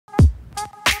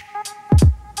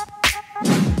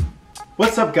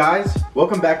What's up guys?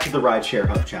 Welcome back to the Rideshare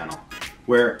Hub channel,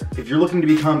 where if you're looking to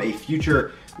become a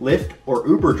future Lyft or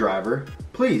Uber driver,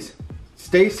 please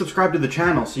stay subscribed to the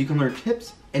channel so you can learn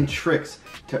tips and tricks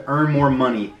to earn more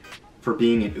money for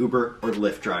being an Uber or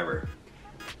Lyft driver.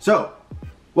 So,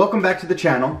 welcome back to the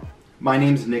channel. My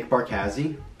name's Nick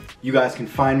Barkazzi. You guys can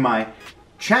find my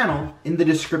channel in the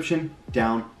description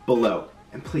down below.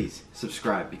 And please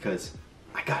subscribe because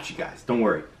I got you guys, don't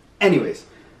worry. Anyways,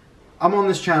 I'm on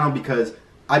this channel because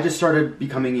I just started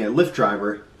becoming a Lyft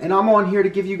driver, and I'm on here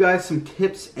to give you guys some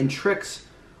tips and tricks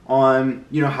on,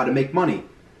 how to make money.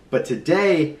 But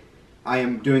today I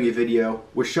am doing a video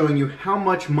with showing you how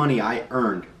much money I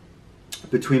earned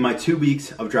between my 2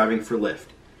 weeks of driving for Lyft.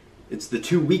 It's the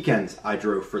 2 weekends I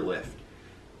drove for Lyft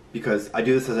because I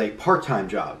do this as a part-time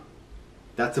job.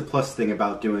 That's a plus thing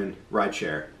about doing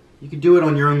rideshare. You can do it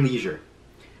on your own leisure.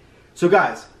 So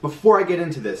guys, before I get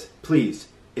into this, please,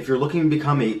 if you're looking to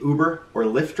become a Uber or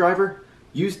Lyft driver,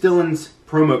 use Dylan's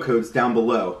promo codes down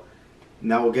below, and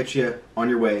that will get you on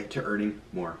your way to earning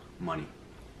more money.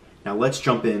 Now let's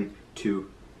jump into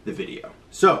the video.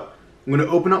 So, I'm going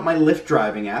to open up my Lyft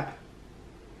driving app,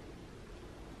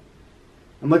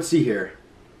 and let's see here.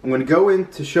 I'm going to go in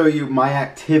to show you my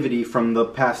activity from the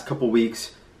past couple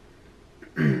weeks.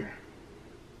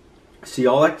 See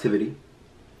all activity.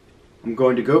 I'm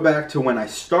going to go back to when I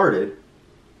started.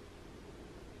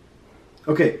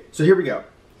 Okay, so here we go.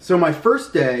 So my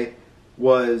first day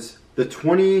was the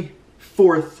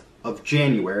 24th of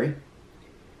January,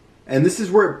 and this is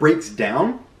where it breaks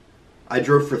down. I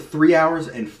drove for 3 hours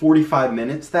and 45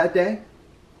 minutes that day,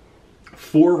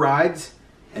 4 rides,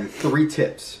 and 3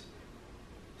 tips.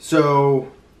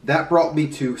 So that brought me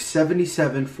to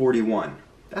 $77.41.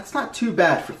 That's not too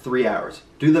bad for 3 hours.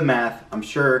 Do the math. I'm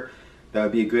sure that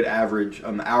would be a good average,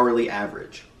 hourly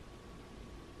average.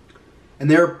 And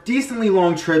they're decently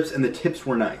long trips, and the tips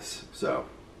were nice. So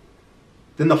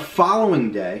then the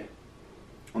following day,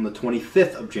 on the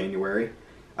 25th of January,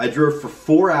 I drove for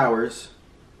 4 hours,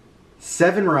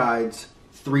 7 rides,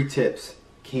 3 tips.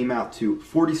 Came out to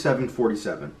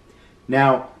 $47.47.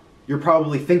 Now, you're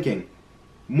probably thinking,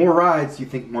 more rides, you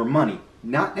think more money.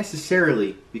 Not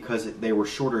necessarily, because they were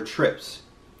shorter trips.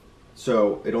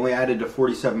 So it only added to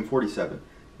 $47.47.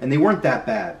 And they weren't that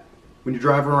bad. When you're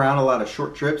driving around a lot of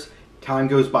short trips, time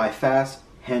goes by fast,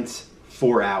 hence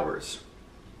 4 hours.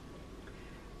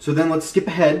 So then let's skip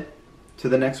ahead to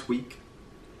the next week.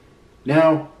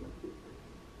 Now,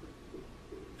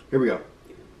 here we go.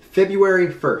 February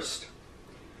 1st.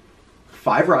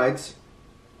 5 rides,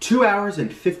 2 hours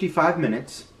and 55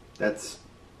 minutes. That's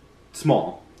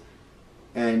small.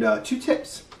 And 2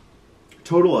 tips.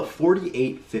 Total of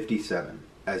 $48.57,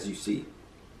 as you see.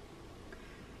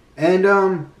 And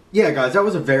yeah guys, that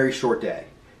was a very short day.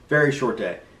 Very short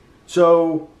day.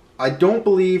 So I don't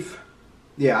believe,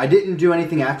 I didn't do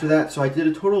anything after that. So I did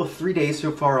a total of 3 days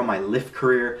so far on my Lyft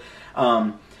career.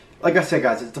 Like I said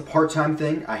guys, it's a part-time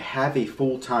thing. I have a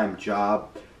full-time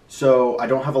job, so I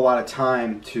don't have a lot of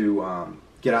time to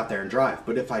get out there and drive.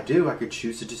 But if I do, I could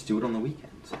choose to just do it on the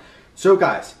weekends. So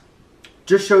guys,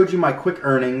 just showed you my quick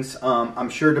earnings. I'm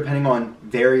sure depending on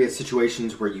various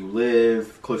situations where you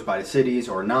live, close by to cities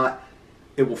or not,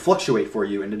 it will fluctuate for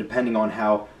you, and depending on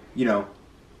how,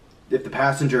 if the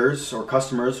passengers or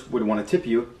customers would want to tip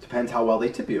you, depends how well they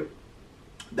tip you.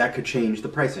 That could change the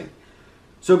pricing.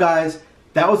 So guys,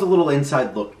 that was a little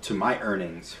inside look to my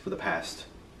earnings for the past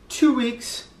 2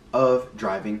 weeks of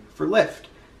driving for Lyft.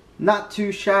 Not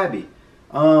too shabby.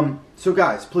 So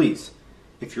guys, please,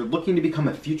 if you're looking to become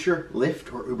a future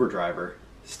Lyft or Uber driver,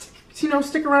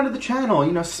 stick around to the channel,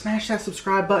 smash that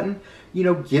subscribe button,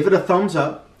 give it a thumbs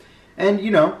up, and,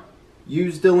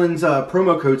 use Dylan's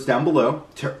promo codes down below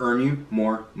to earn you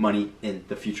more money in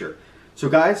the future. So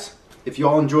guys, if you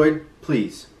all enjoyed,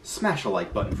 please smash a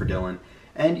like button for Dylan.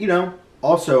 And,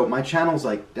 also, my channel's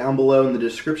down below in the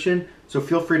description, so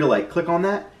feel free to click on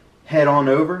that, head on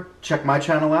over, check my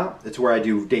channel out. It's where I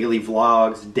do daily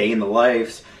vlogs, day in the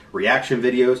lives, reaction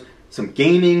videos, some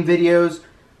gaming videos.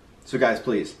 So guys,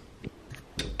 please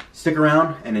stick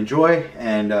around and enjoy,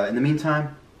 and in the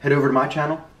meantime, head over to my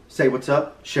channel, say what's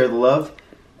up, share the love,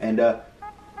 and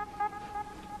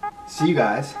see you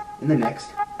guys in the next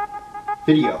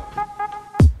video.